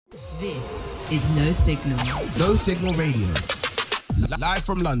This is No Signal. No Signal Radio. Live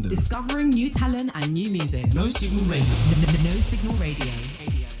from London. Discovering new talent and new music. No Signal Radio. No Signal Radio.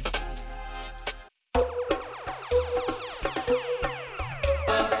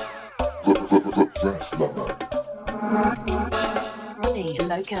 Ronnie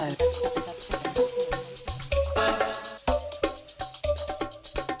Loco.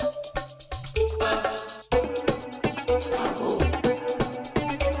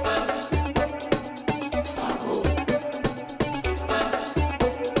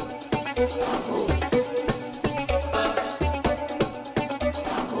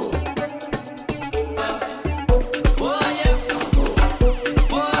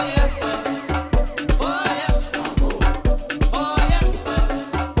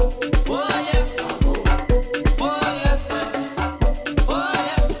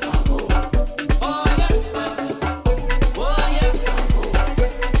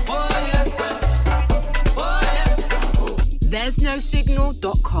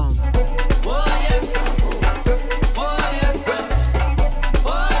 Signal.com.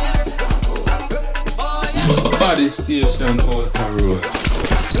 Body station out the road.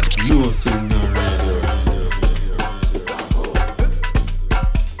 No Signal Radio.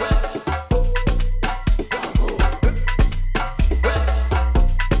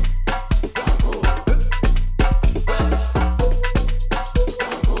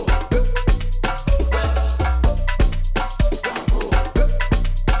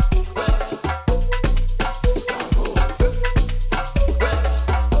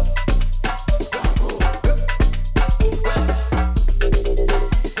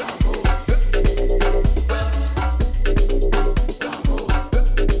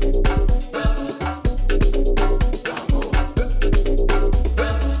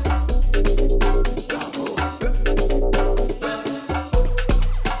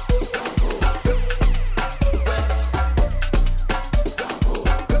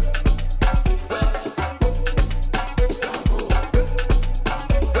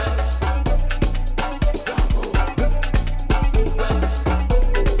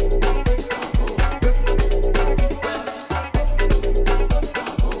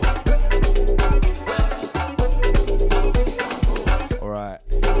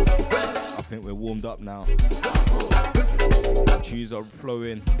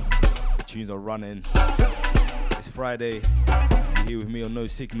 Running. It's Friday. You're here with me on No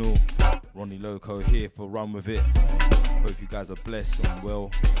Signal. Ronnie Loco here for Run With It. Hope you guys are blessed and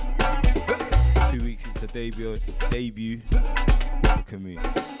well. 2 weeks since the debut. Look at me.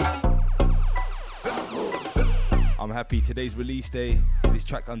 I'm happy. Today's release day. This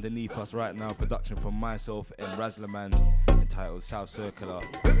track underneath us right now, production from myself and Razlaman, entitled South Circular.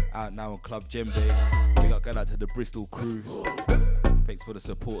 Out now on Club Djembe. Big up, going out to the Bristol crew. Thanks for the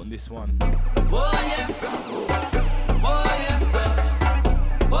support on this one. But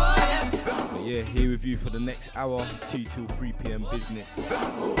yeah, here with you for the next hour, 2 till 3 p.m. business.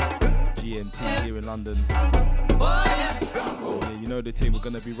 GMT here in London. Yeah, you know the team, we're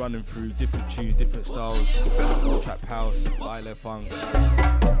going to be running through different tunes, different styles. Trap house, baile funk.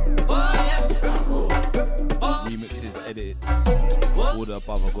 Remixes, edits, all the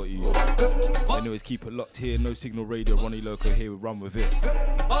above, I got you. Anyways, keep it locked here, No Signal Radio, Ronnie Loco here with Run With It.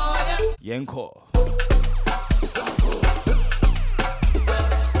 Yenko.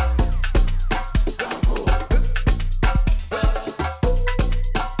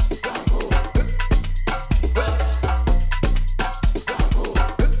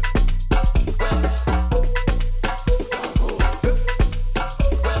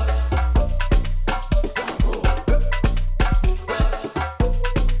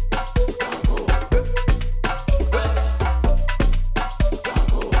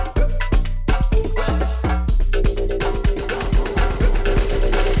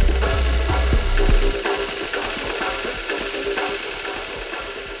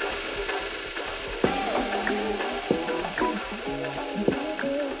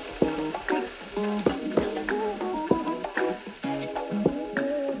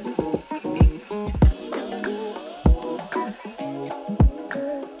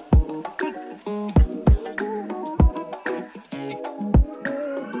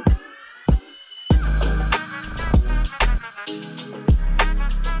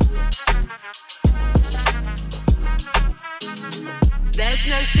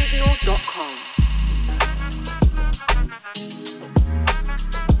 NoSignal.com.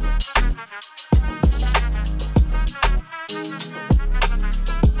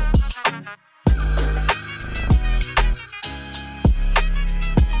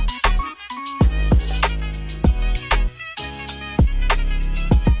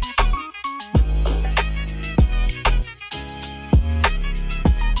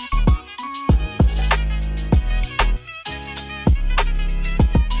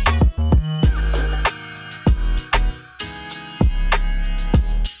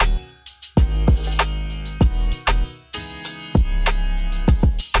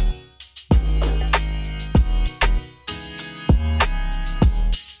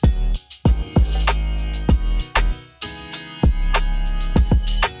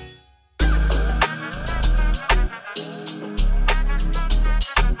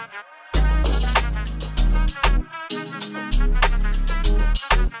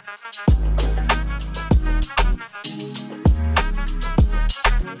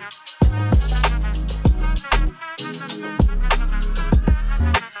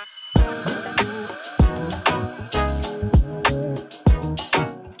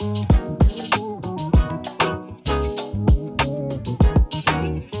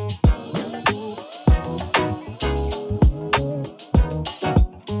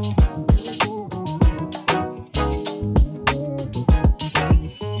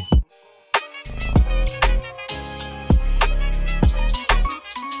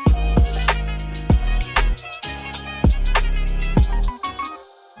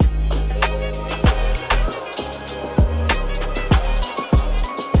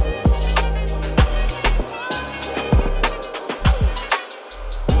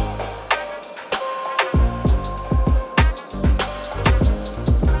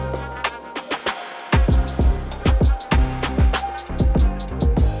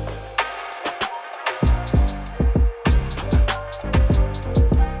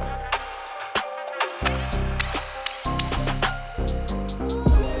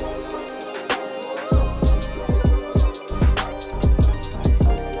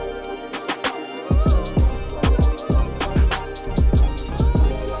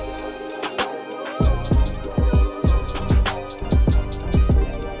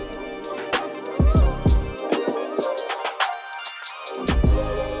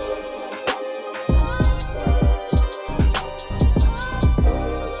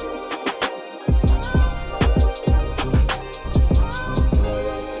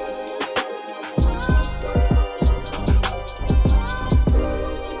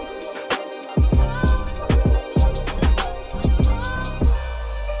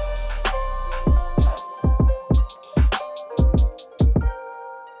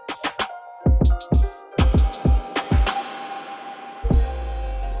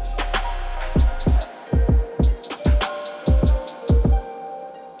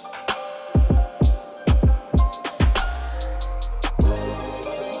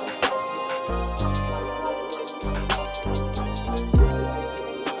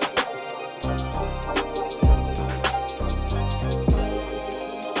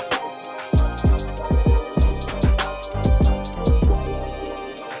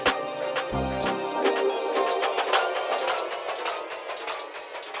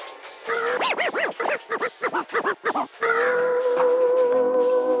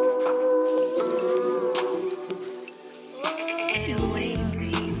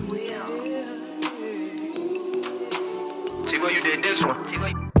 T-Boy, you did this one.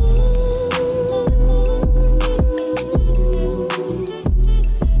 T-Boy.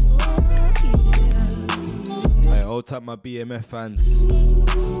 Hey, hold tight, my BMF fans.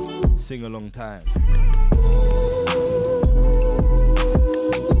 Sing a long time.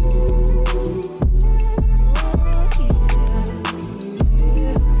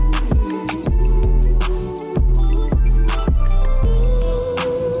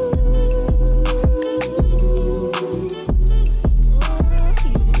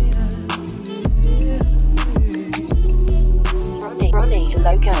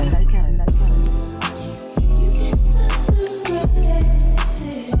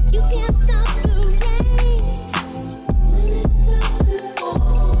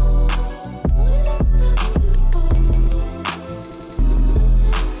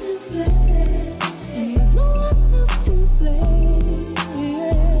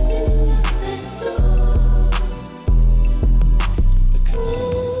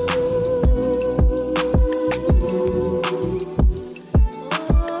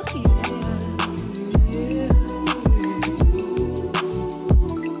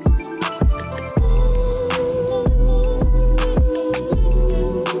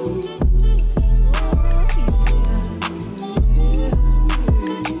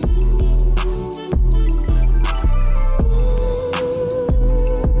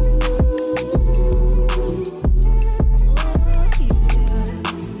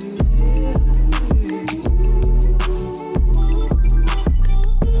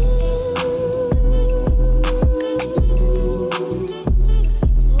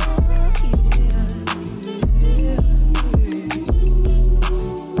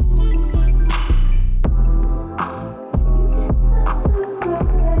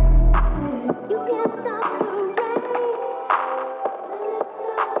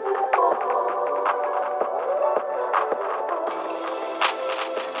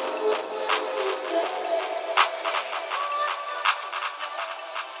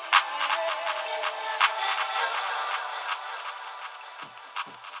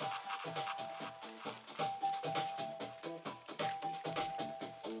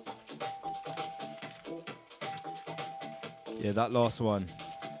 Yeah, that last one,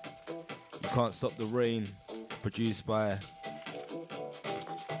 You Can't Stop the Rain, produced by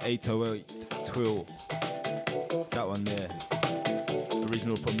 808 Twill. That one there,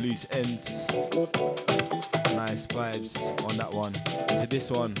 original from Loose Ends. Nice vibes on that one. Into this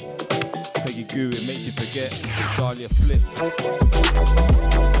one, Peggy Goo, It Makes You Forget, Dahlia Flip.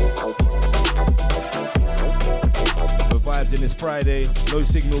 The vibes in this Friday, Low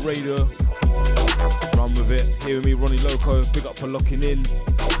Signal Radio. Run with it. Here with me, Ronnie Loco. Big up for locking in.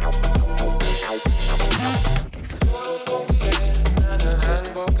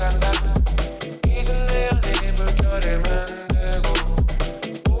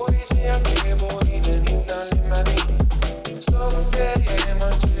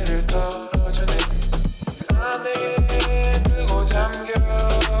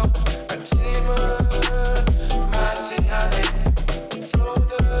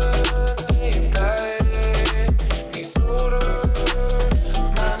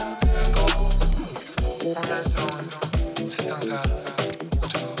 That's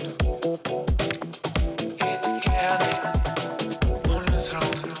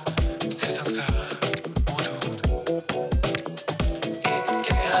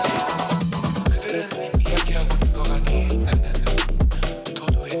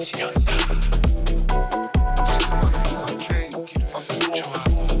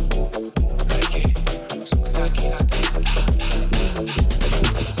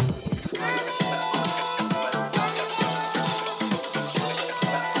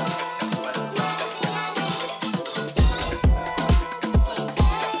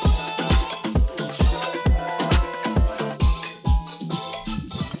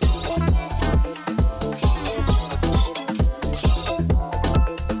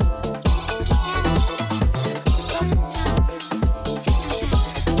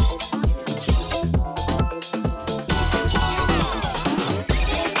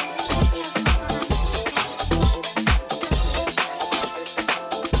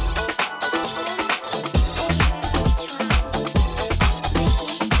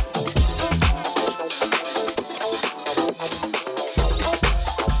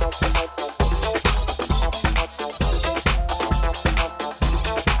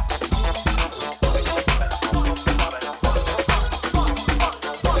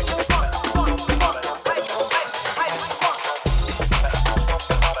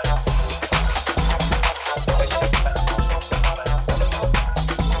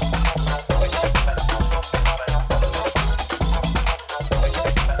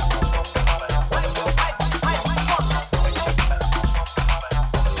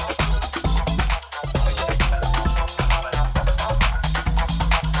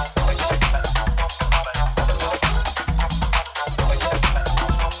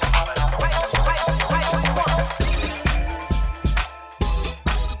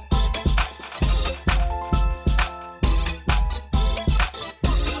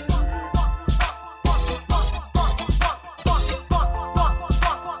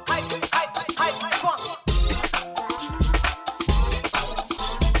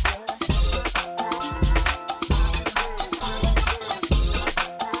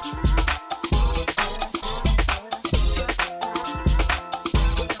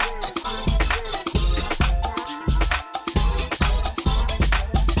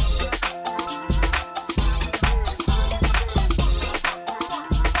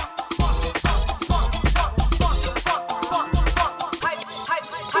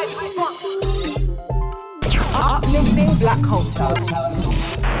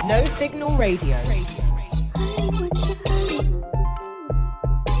Signal Radio.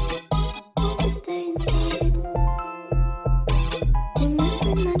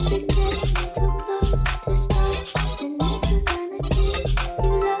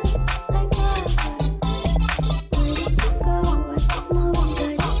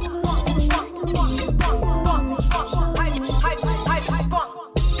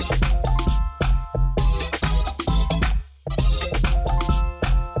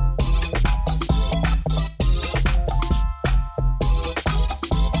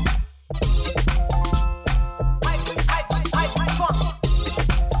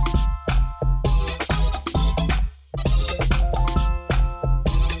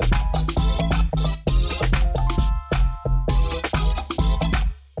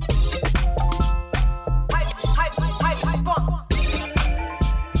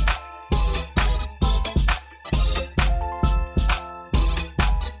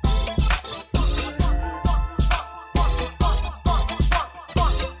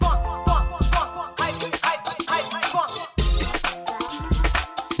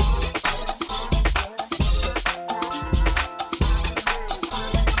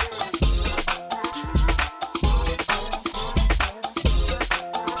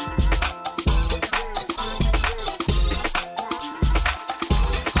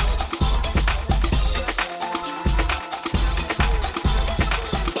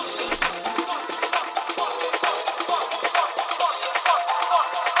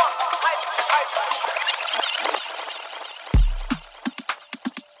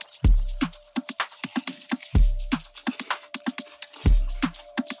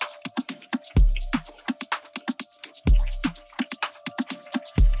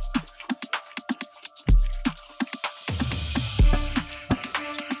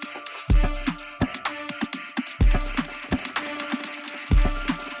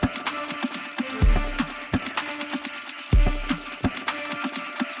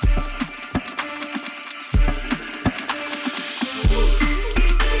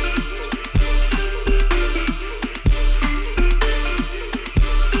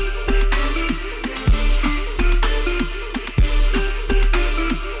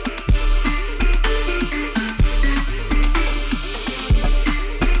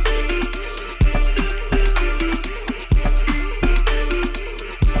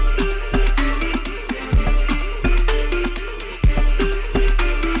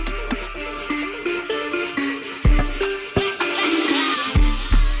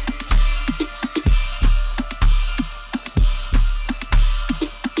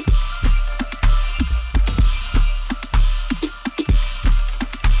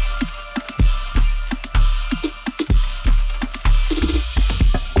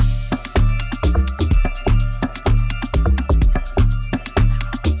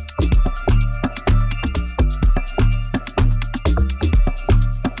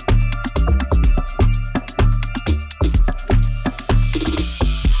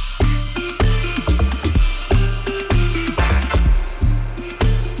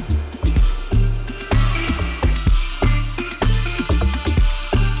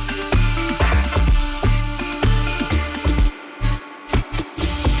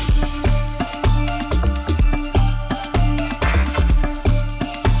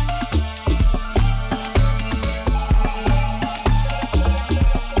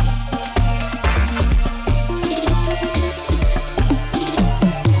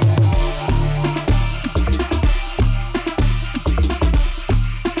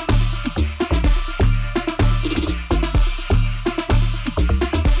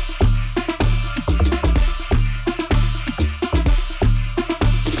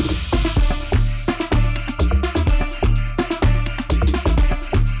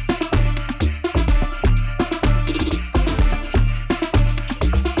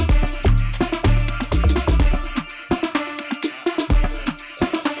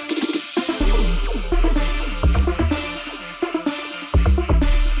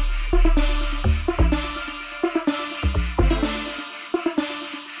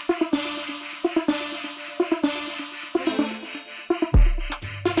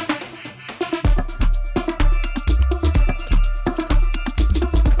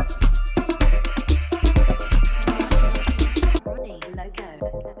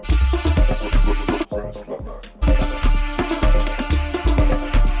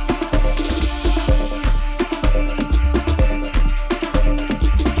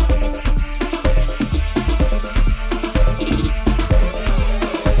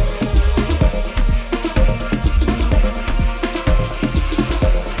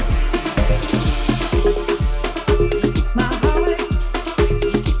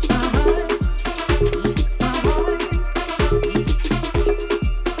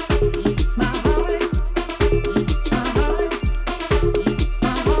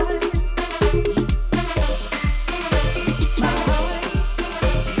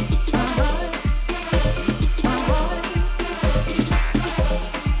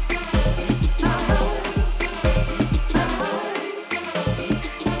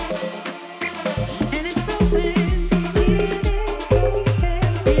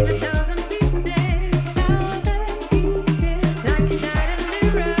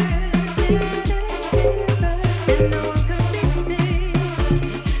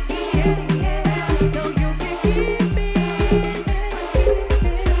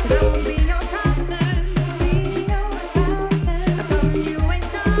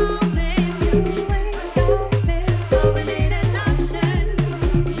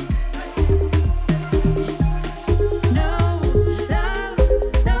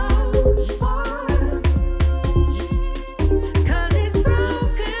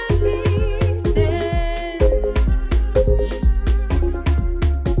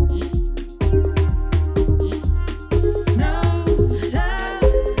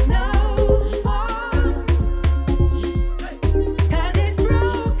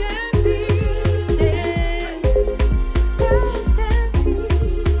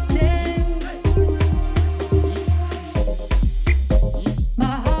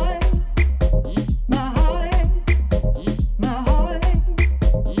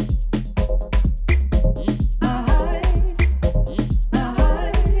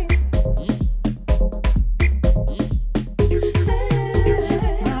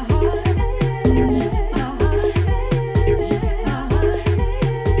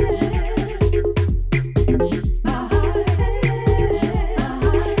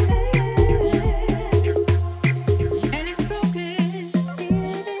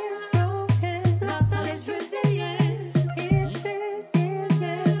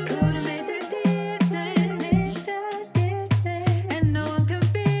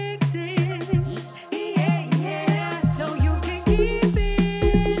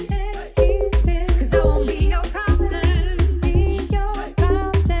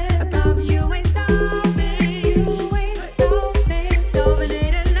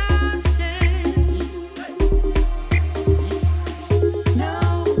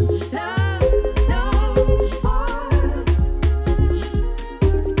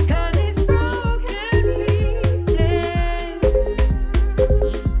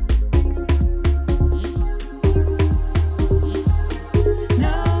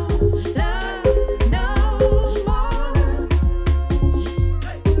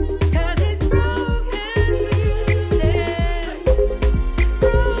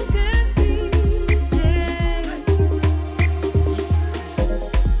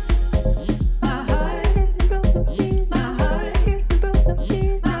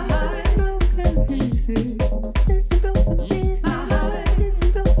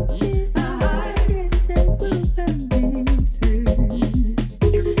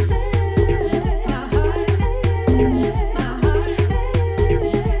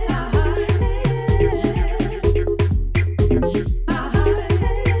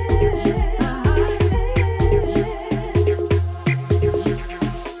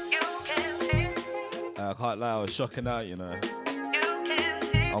 Shocking out, you know.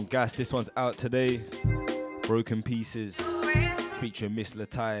 On Gas, this one's out today. Broken Pieces, featuring Miss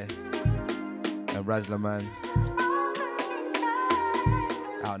Latai and Razlaman.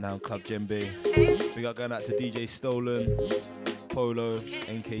 Out now on Club Djembe. We got going out to DJ Stolen, Polo,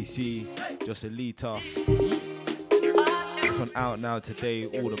 NKC, Joselita. This one out now today,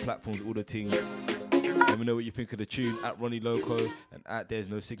 all the platforms, all the things. Let me know what you think of the tune at Ronnie Loco and at There's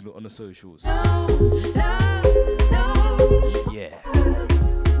No Signal on the socials. Yeah.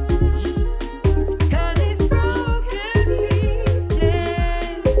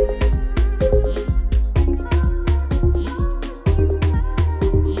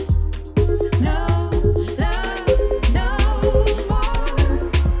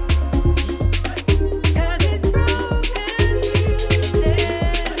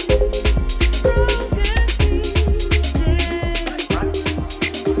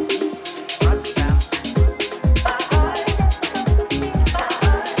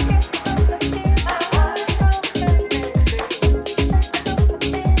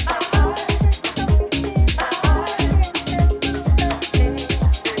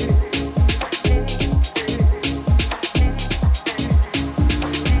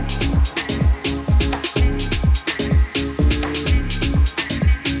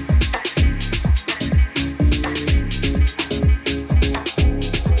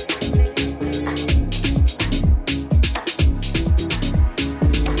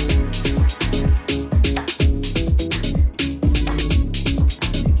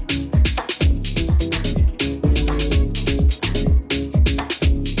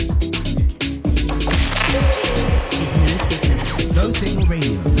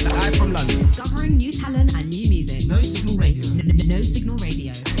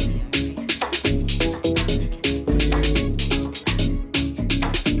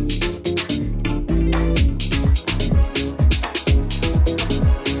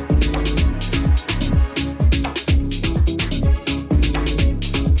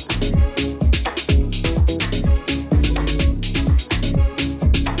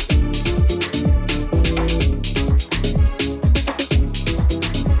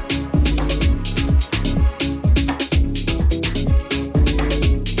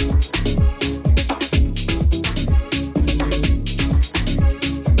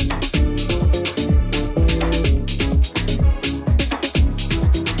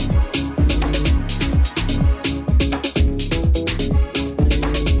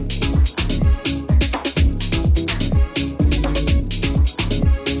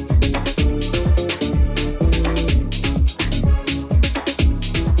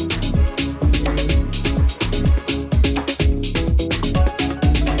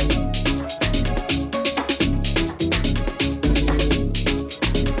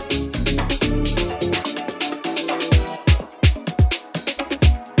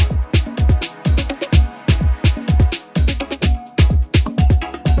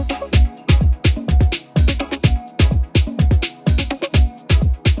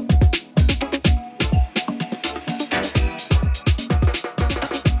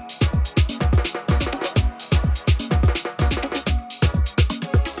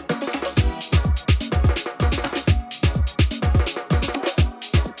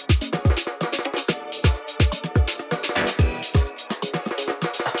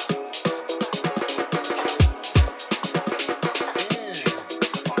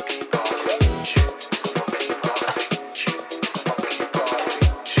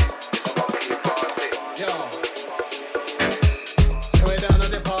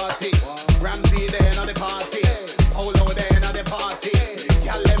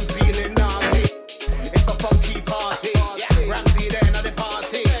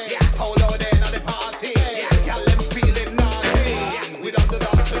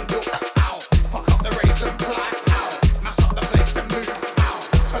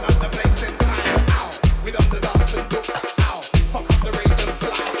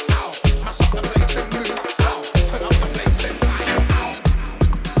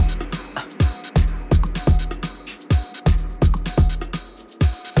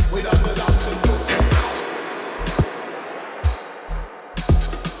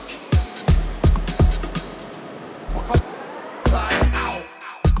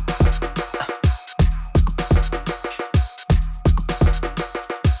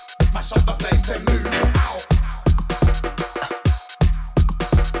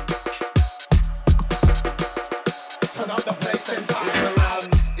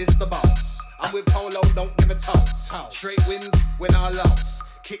 toast. Straight wins when I lost.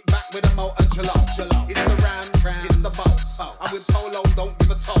 Kick back with a molten gelato. It's the Rams, it's the boats. I'm with Polo, don't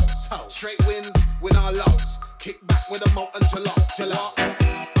give a toast. Straight wins when I lost. Kick back with a molten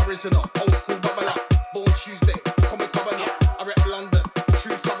gelato. Original, old school bubble up. Born Tuesday, comic cover up. I rep London,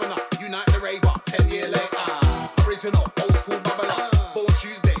 true southerner. Unite the rave up, 10 years later. Original, old school bubble up. Born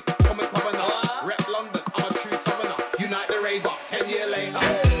Tuesday, comic cover up. Rep London, I'm a true southerner. Unite the rave up, 10 years later.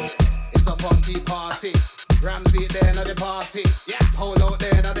 It's a funky party. Ramsey there at the party. Yeah. Polo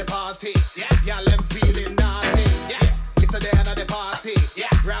there at the party. Yeah. Y'all them feeling naughty. Yeah. It's a there at the party. Yeah.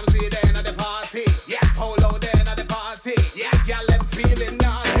 Ramsey there at the party. Yeah. Polo there at the party. Yeah. Y'all them feeling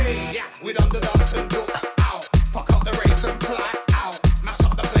naughty. Yeah. We done the dance and looks out. Fuck up the rave and fly out. Mash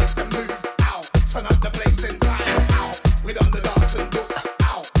up the place and move out. Turn up the place in time out. We done the dance and looks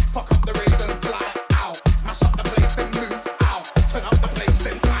out. Fuck up the rave and fly out. Mash up the place and move out. Turn up the place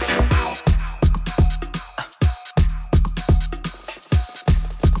in time out.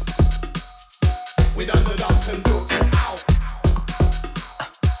 We done the dance and looks out.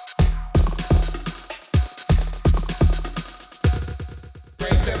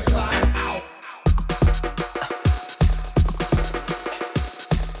 Break them fly out.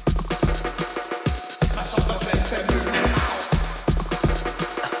 Mash up the place and move out.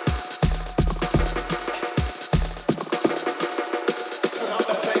 Turn up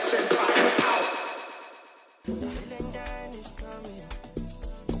the place and time out. Valentine is coming.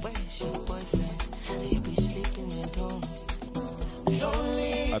 Where's your boyfriend? You be sleeping at home.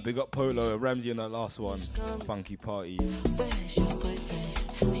 Lonely. I big up Polo, Ramsey on that last one. Funky Party. Where's your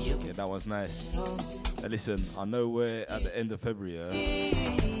boyfriend? You be Yeah, that was nice. Now listen, I know we're at the end of February,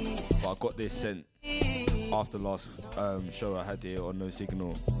 yeah? But I got this sent after last show I had here on No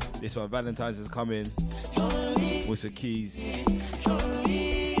Signal. This one, Valentine's is coming. Musa Keys.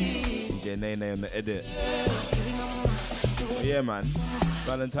 DJ Nene on the edit. But yeah, man.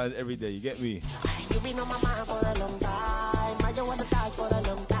 Valentine's every day, you get me? You been on my mind for a long time. I just wanna touch for a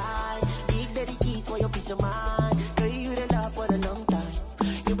long time. Big daddy keys for your peace of mind. Girl, you the love for a long time.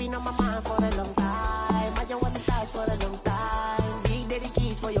 You been on my mind for a long time. I just wanna touch for a long time. Big daddy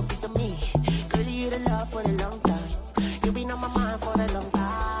keys for your piece of me. Girl, you the love for a long time. You been on my mind for a long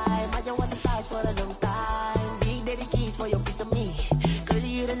time. I just wanna touch for a long time. Big daddy keys for your piece of me. Girl,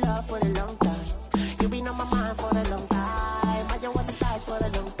 you the love for a long time. You been on my mind for a long time. I just wanna touch for a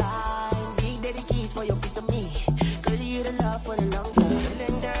long time. Big daddy keys for your piece of me. Girl, you the love for a long time.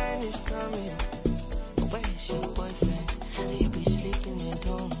 Valentine is coming. Where's your boyfriend? You be sleeping at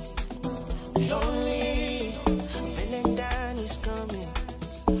home. Lonely. Valentine is coming.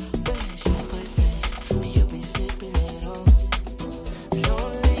 Where's your boyfriend? You be sleeping at home.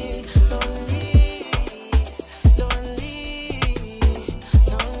 Lonely, lonely, lonely, lonely.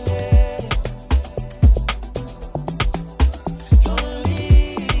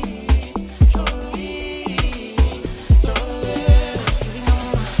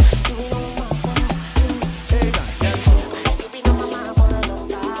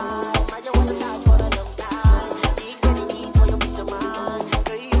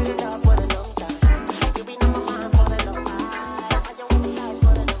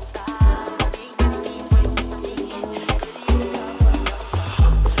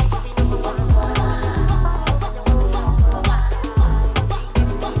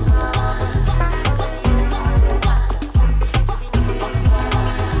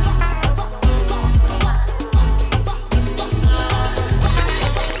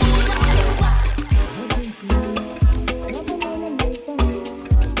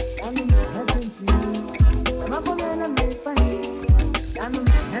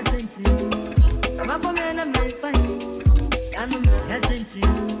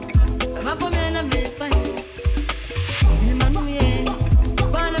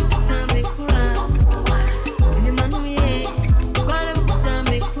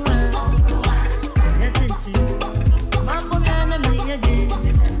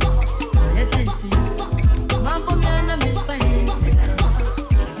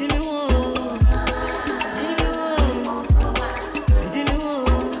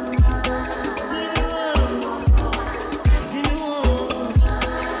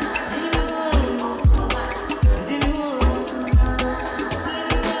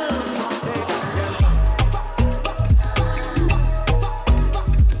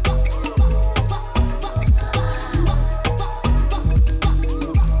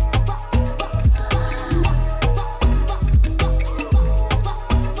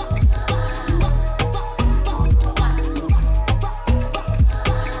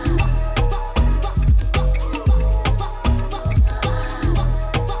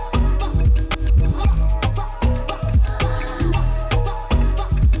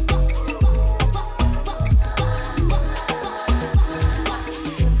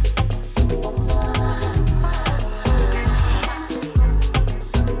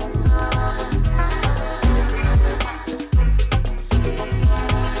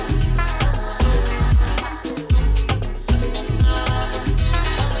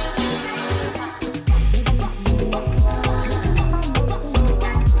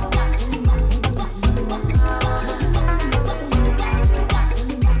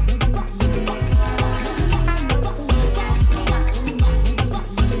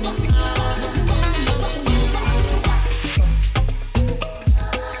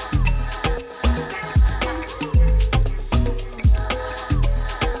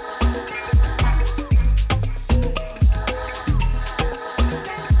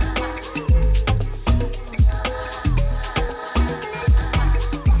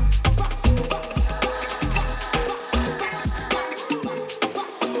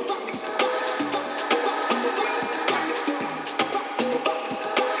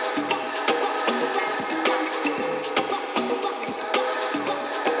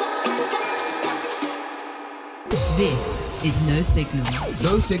 This is No Signal.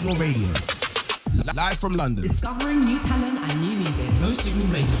 No Signal Radio. Live from London. Discovering new talent and new music. No Signal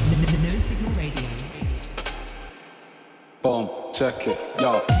Radio. No Signal Radio. Boom, check it,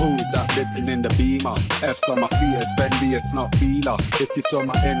 yo, who's that dipping in the beamer? F's on my feet, it's Fendi, it's not Fila. If you saw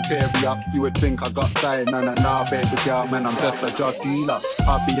my interior, you would think I got signed. Nah, baby girl, man, I'm just a drug dealer.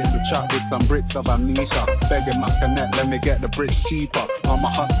 I'll be in the trap with some bricks of amnesia. Begging my connect, let me get the bricks cheaper. I'm a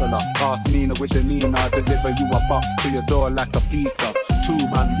hustler, ask Nina with the Nina. I'll deliver you a box to your door like a pizza.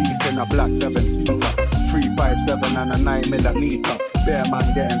 2-man beef in a black 7-seater. 357 and a 9mm. Bear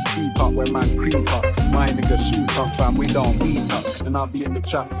man getting sweep up when man creep up. My nigga shoot up, fam, we don't meet up. And I'll be in the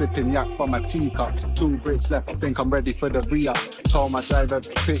trap sipping yak from a teacup. 2 bricks left, I think I'm ready for the re-up. Told my driver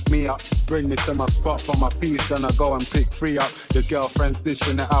to pick me up. Bring me to my spot for my piece, then I go and pick 3 up. The girlfriend's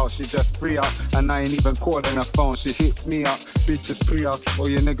dishing it out, she just free up. And I ain't even calling her phone, she hits me up. Bitches pre us, all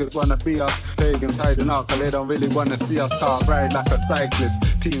you niggas wanna be us. Pagans hiding out, cause they don't really wanna see us. Car ride like a cyclist.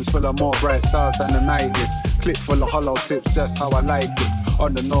 Teams full of more bright stars than the night is. Clip full of hollow tips, just how I like it.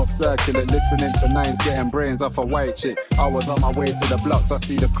 On the North Circular, listening to nines, getting brains off a white chick. I was on my way to the blocks, I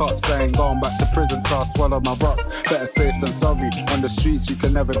see the cops saying going back to prison, so I swallowed my rocks. Better safe than sorry, on the streets you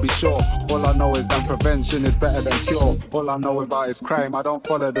can never be sure. All I know is that prevention is better than cure. All I know about is crime, I don't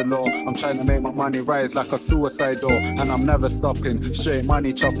follow the law. I'm trying to make my money rise like a suicide door. And I'm never stopping, straight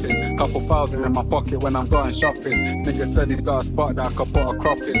money chopping. Couple thousand in my pocket when I'm going shopping. Nigga said he's got a spot that I could put a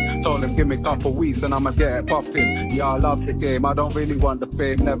crop in. Told him give me a couple weeks and I'ma get it popping. Yeah, I love the game, I don't really want the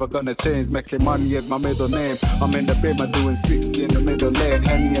fame, never gonna change. Making money is my middle name. I'm in the bimmer doing 60 in the middle lane.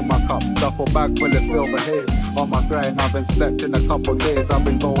 Henny in my cup, duffel bag full of silver haze. On my grind, I haven't slept in a couple days. I've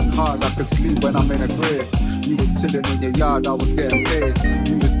been going hard, I could sleep when I'm in a grave. You was chilling in your yard, I was getting paid.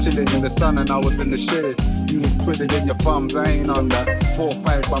 You was chilling in the sun and I was in the shade. You was twiddling your thumbs, I ain't on that.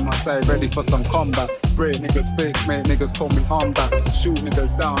 4-5 by my side, ready for some combat. Break niggas face, make niggas call me on back. Shoot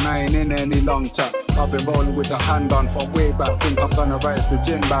niggas down, I ain't in any long chat. I've been rolling with the hand on from way back. Think I'm gonna rise the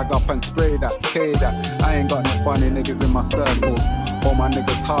gym bag up and spray that, K that. I ain't got no funny niggas in my circle. All my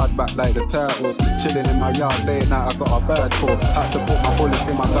niggas hard back like the turtles. Chilling in my yard late night, I got a bird call. Had to put my bullets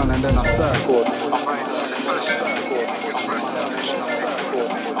in my gun and then I circled. I'm riding on the cash circle. It's fresh savage, circle.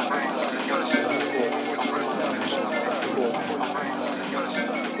 I'm riding on the cash circle. It's fresh savage, circle. I'm riding on the cash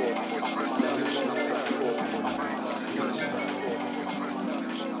circle. It's fresh savage, circle. I'm riding on the cash circle. It's fresh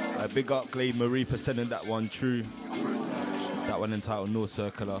savage. Big up Glade Marie for sending that one true. That one entitled North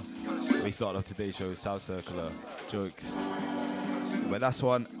Circular. We started off today's show with South Circular. Jokes. But that's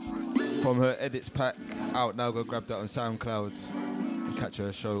one from her edits pack out now. Go grab that on SoundCloud and catch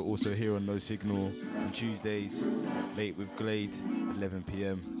her show also here on No Signal on Tuesdays, late with Glade, 11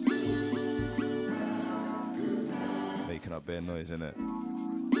 p.m. Making up bare noise, innit?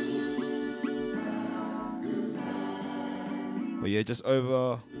 But yeah, just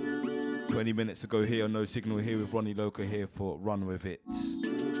over 20 minutes to go here on No Signal, here with Ronnie Loco here for Run With It.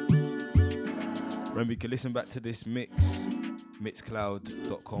 Remember, you can listen back to this mix,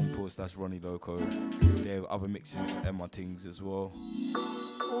 mixcloud.com/Ronnie Loco. There have other mixes and my things as well.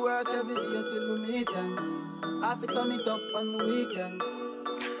 Work every day till we meet ends. I fi turn it up on the weekends.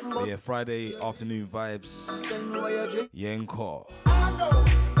 But yeah, Friday afternoon vibes. Yenko. I know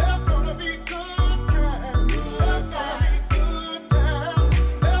there's gonna be good times. There's gonna be good times.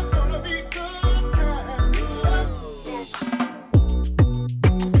 There's gonna be good times.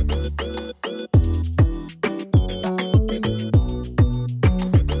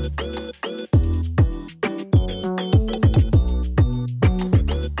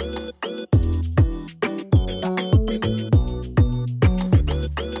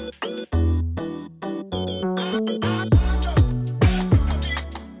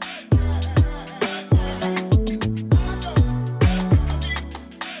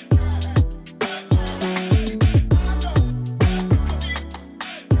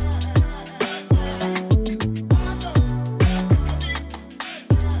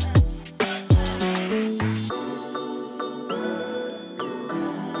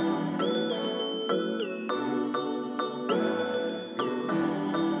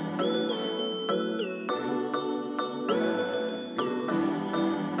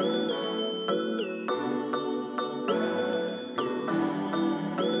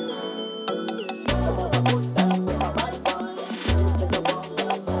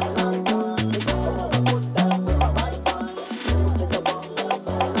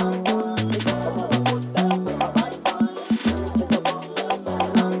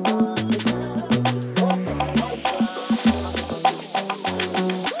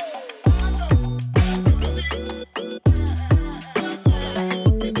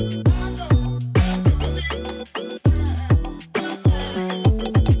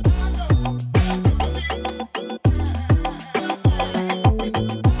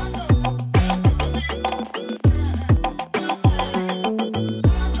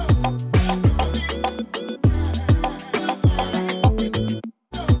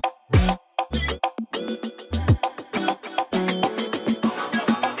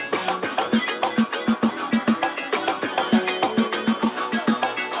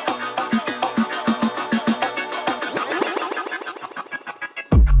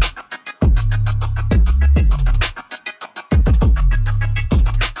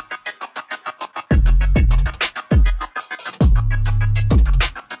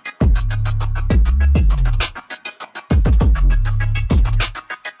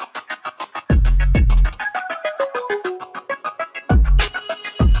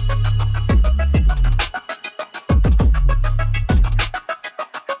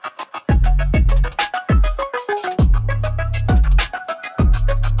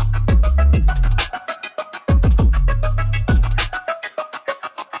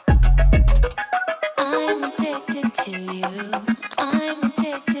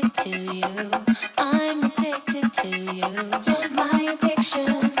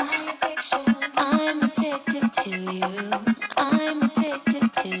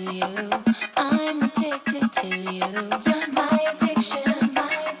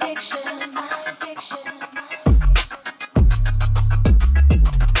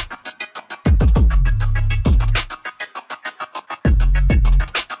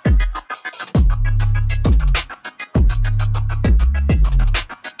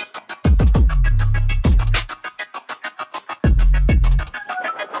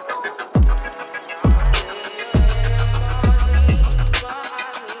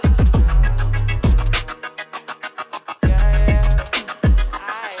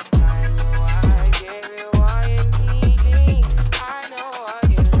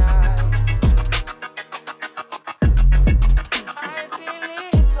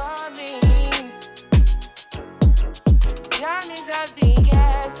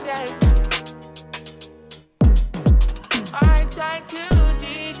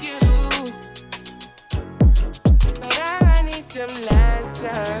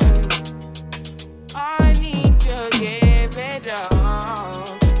 patience. I need to give it up.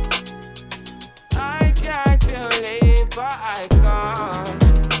 I try to live, but I can't.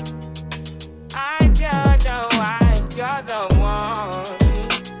 I don't know why you're the one.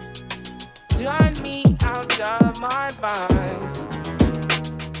 Turn me out of my mind.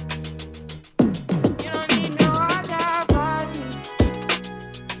 You don't need no other body.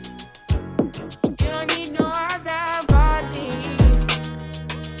 You don't need no other body.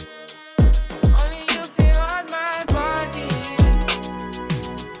 Only you feel on my body.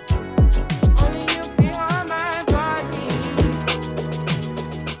 Only you feel on my body.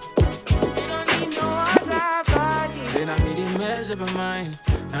 You don't need no other body. Then I made it mess up my mind.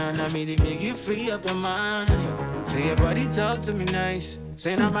 And I made it make you free up your mind. Say your body talk to me nice.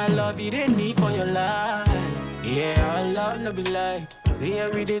 Say now my love you didn't need for your life. Yeah, our love no be lie. Say yeah,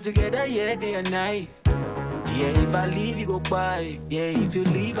 we did together, yeah, day and night. Yeah, if I leave you go by. Yeah, if you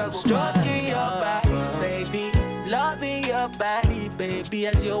leave I go stroking your body, baby. Loving your body, baby.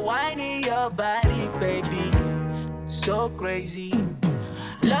 As you're whining your body, baby. So crazy.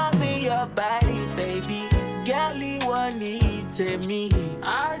 Loving your body, baby. Girlie, what need to me?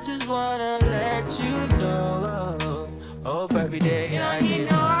 I just wanna let you know. Hope every day you don't need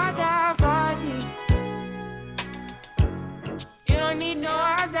no other body. You don't need no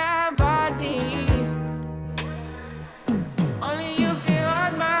other body. Only you feel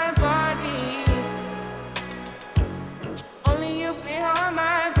on my body. Only you feel on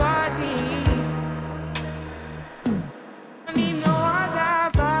my body. Don't need no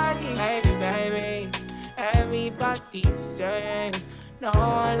other body. Baby, baby. Everybody's the same. No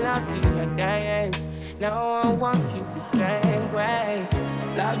one loves you like that. No one wants you the same way.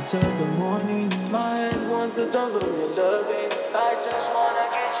 Like till the morning, my head wants to dance on your loving. I just wanna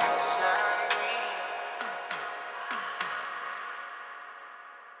get you beside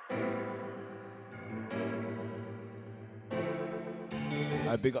me.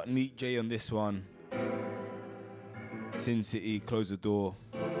 I big up Neat J on this one. Sin City, Close the Door.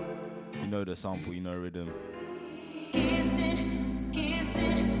 You know the sample, you know rhythm. Kissing,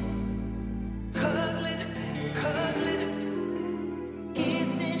 kissing, cuddling, cuddling,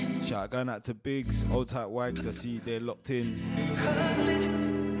 kissing, Shout out going out to Biggs, Old Type Wags. I see they're locked in.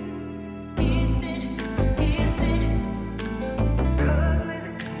 cuddling, kissing, kissing,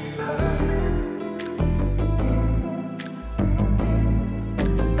 cuddling,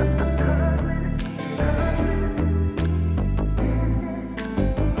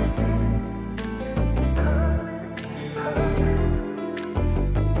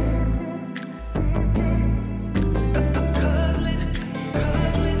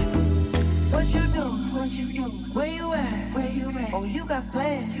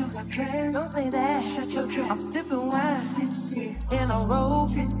 Don't say that, shut your trap. I'm sipping wine, in a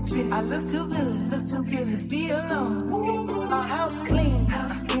robe. I look too good to be alone. My house clean,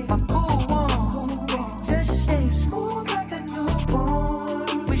 my pool warm. Just shake smooth like a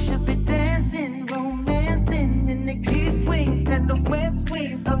newborn. We should be dancing, romancing in the east wing and the west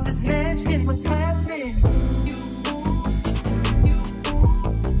wing of this mansion. What's happening?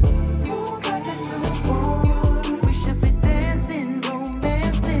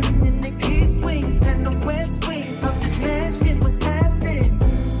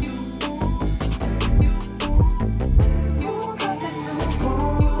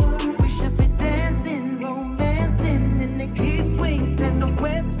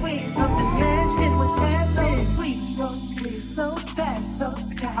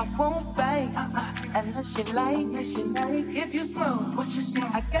 Unless you like, if you smoke,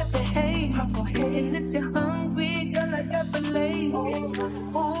 I got the haze. And if you're hungry, girl, I got the lace.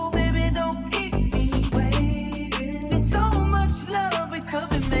 Oh, baby, don't keep me waiting. There's so much love we could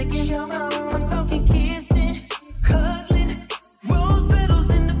be making. I'm talking kissing, cuddling, rose petals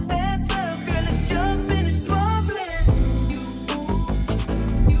in the bathtub. Girl, it's jumping, it's bubbling.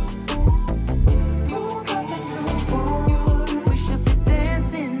 Ooh, like a newborn. We should be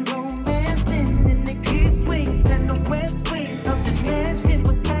dancing, romancing in the east wing and the west wing of this mansion.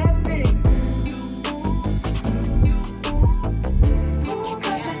 What's happening? Ooh,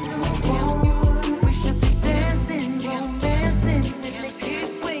 like a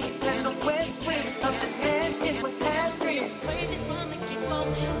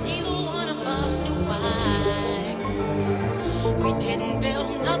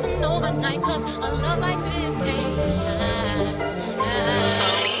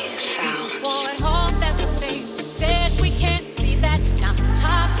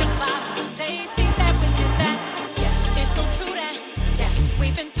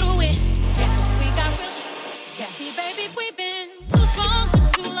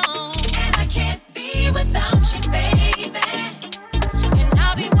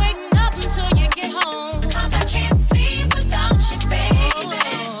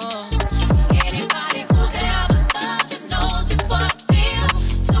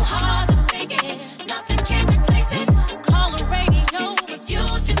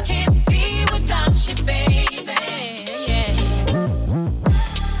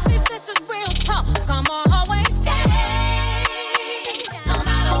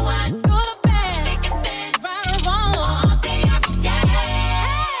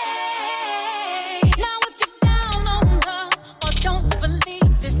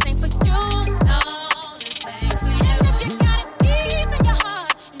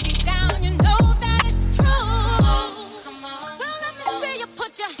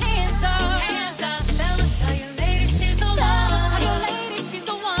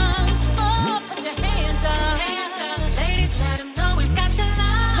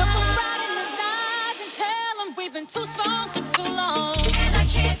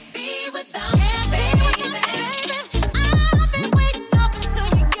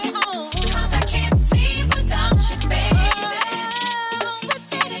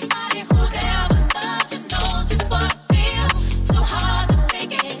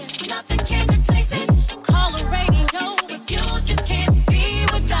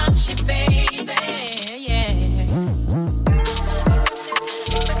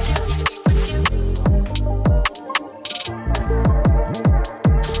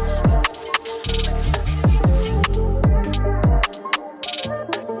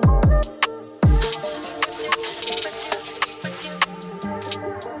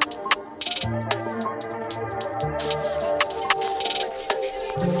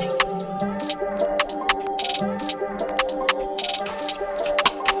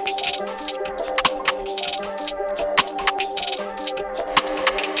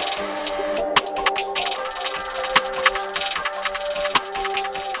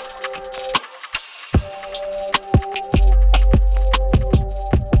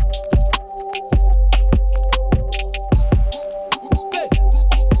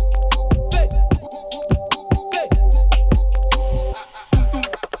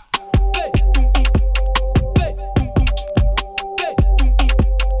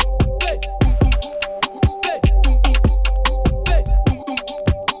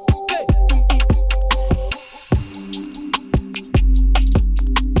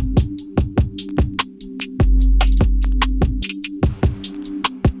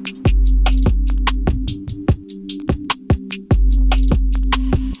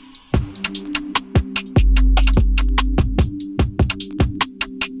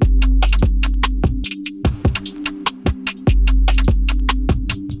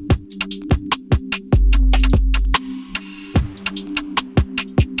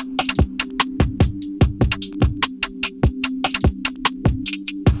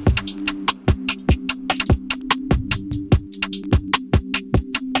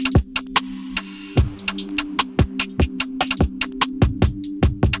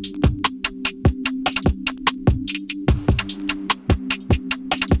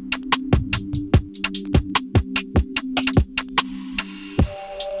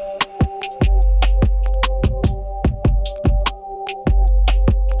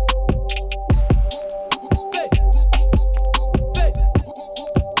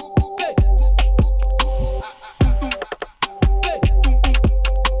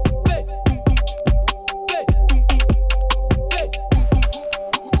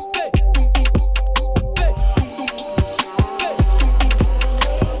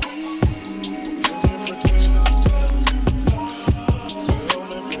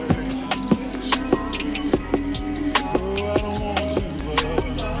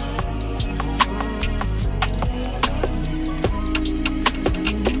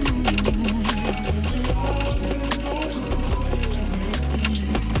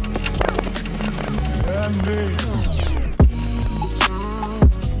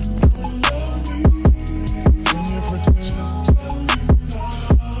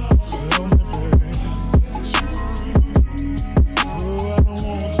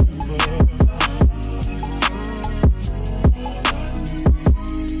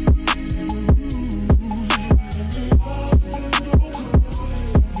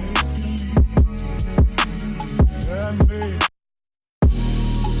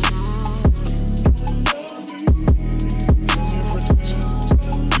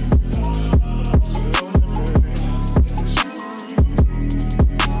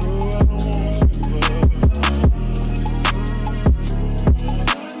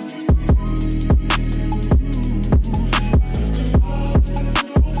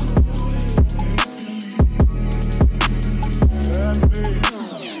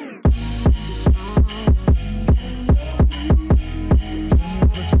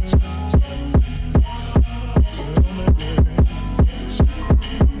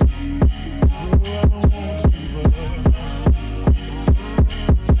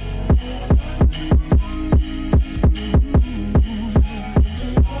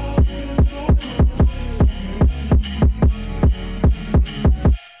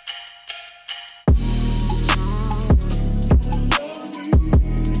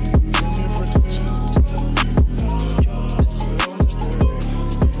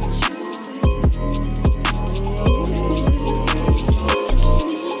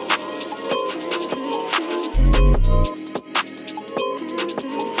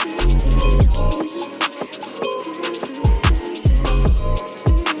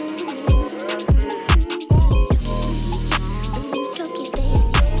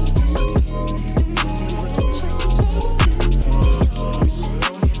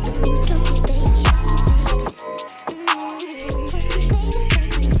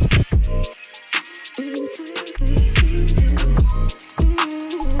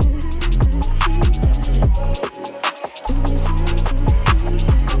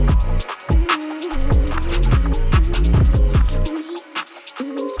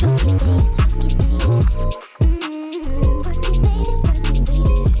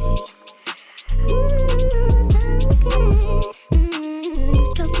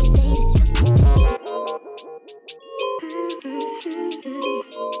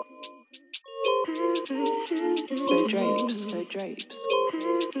Stroke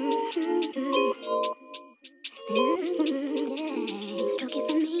it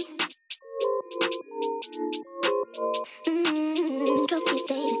for me. Stroke it,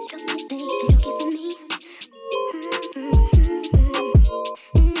 baby. Stroke it, baby. Stroke it for me.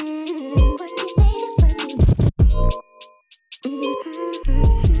 Work it, baby. Work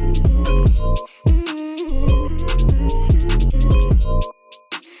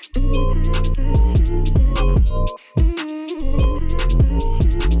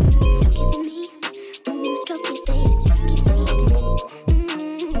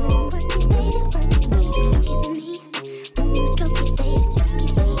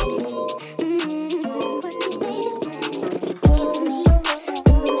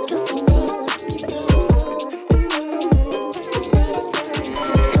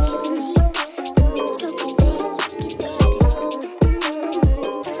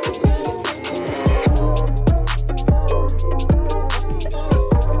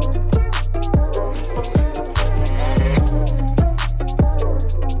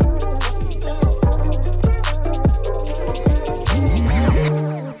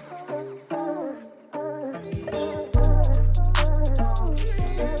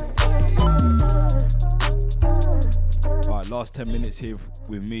Last 10 minutes here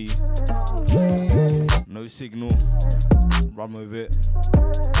with me. No signal. Run with it.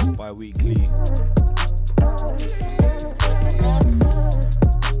 Bi-weekly.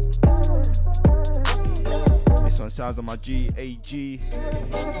 This one sounds on my GAG.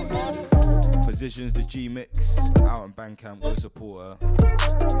 Positions the G mix. Out on Bandcamp. Go support her.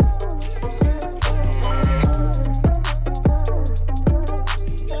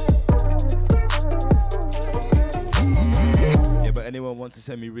 But anyone wants to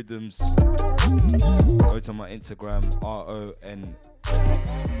send me rhythms, go to my Instagram,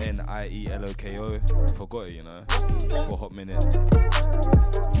 RONNIELOKO. Forgot it, you know, for a hot minute.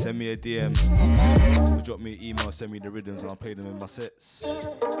 Send me a DM, or drop me an email, send me the rhythms, and I'll play them in my sets.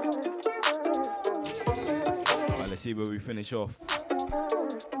 Right, let's see where we finish off.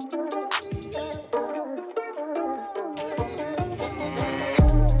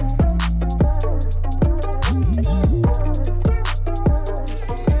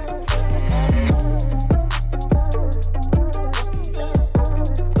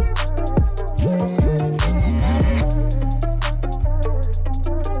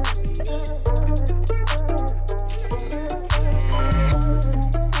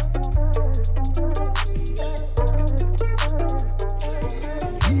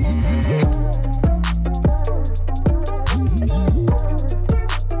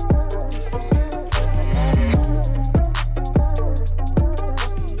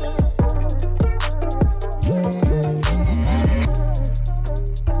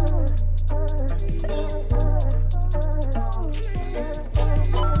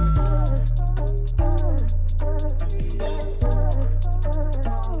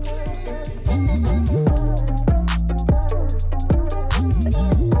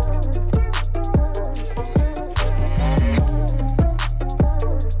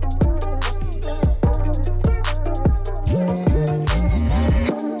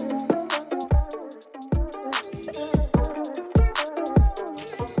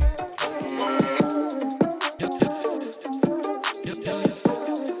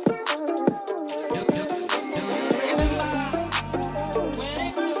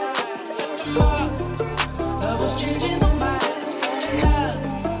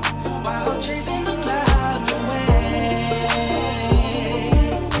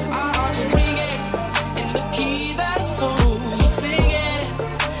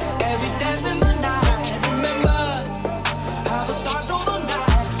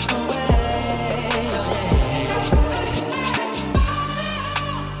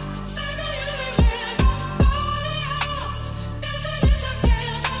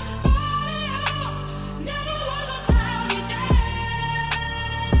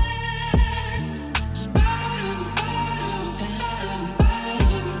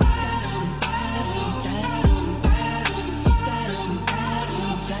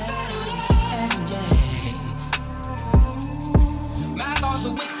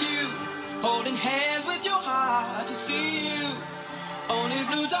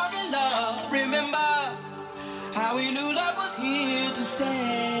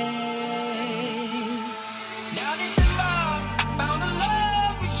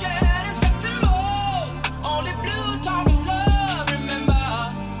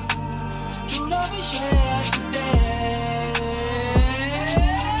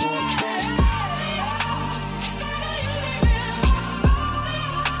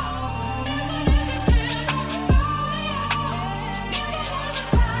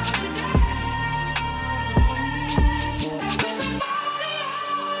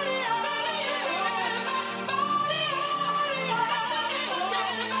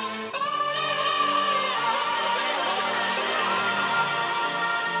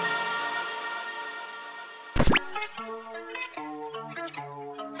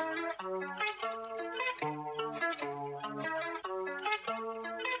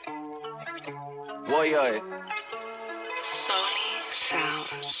 Oi, oi.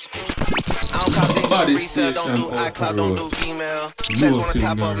 Body Resale, don't do station iCloud, don't do email. Says No wanna cap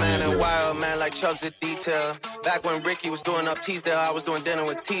signal up, man, and radio. wire up, man, like Chubbs at detail. Back when Ricky was doing up Teasdale, I was doing dinner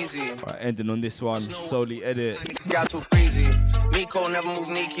with Teasy. Right, ending on this one, solely edit. Niggas got too crazy. Miko never move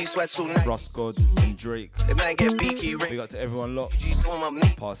Nike, sweatsuit night. Ross God and Drake. It might get beaky, Big up to everyone locked. doing my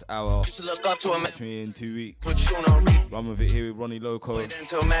knee. Past hour. Used to look up to him, Catch me in 2 weeks. put tune on repeat. Run with it here with Ronnie Loco.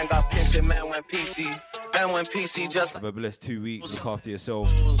 Until man got pinched and man went PC. Man went PC just Have a blessed 2 weeks. Look after yourself.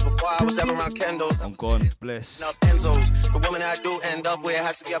 before I was ever around Kendo's. I'm gone. Bless. Up Enzo's. The woman I do end up with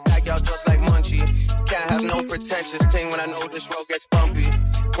has to be a backyard just like Munchie. Can't have no pretentious thing when I know this road gets bumpy.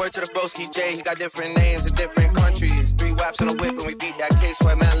 Word to the broski J, he got different names in different countries. 3 waps in a whip and we beat that case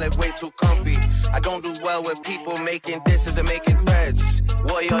where man live way too comfy. I don't do well with people making disses and making threats.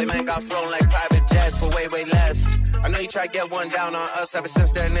 Warrior man got flown like private jets for way, way less. I know you try to get one down on us, ever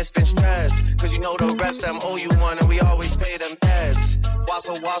since then it's been stress. Cause you know the reps them owe you one and we always pay them debts.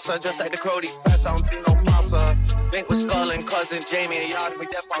 Wassa, just like the Crody press, I don't think no passa. Link with Skull and cousin Jamie and y'all we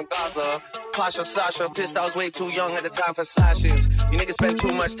deaf on Gaza. Pasha, Sasha, pissed I was way too young at the time for slashings. You niggas spend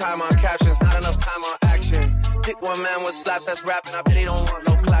too much time on captions, not enough time on action. Pick one man with slaps that's rapping, I bet he don't want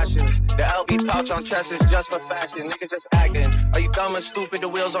no clashes. The LB pouch on chest is just for fashion, niggas just acting. Are you dumb and stupid? The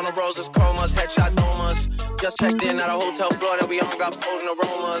wheels on the roses, chromas, headshot domas. Just checked in at a hotel floor that we on, got potent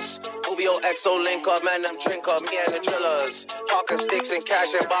aromas. OVO XO link up, man, them drink up, me and the drillers. Talking sticks and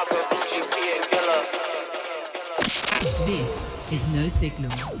cash and Baka, Gucci, P and Killer. This is No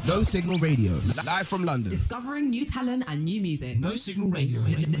Signal. No Signal Radio. Live from London. Discovering new talent and new music. No Signal Radio.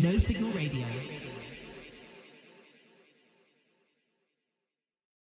 No Signal Radio.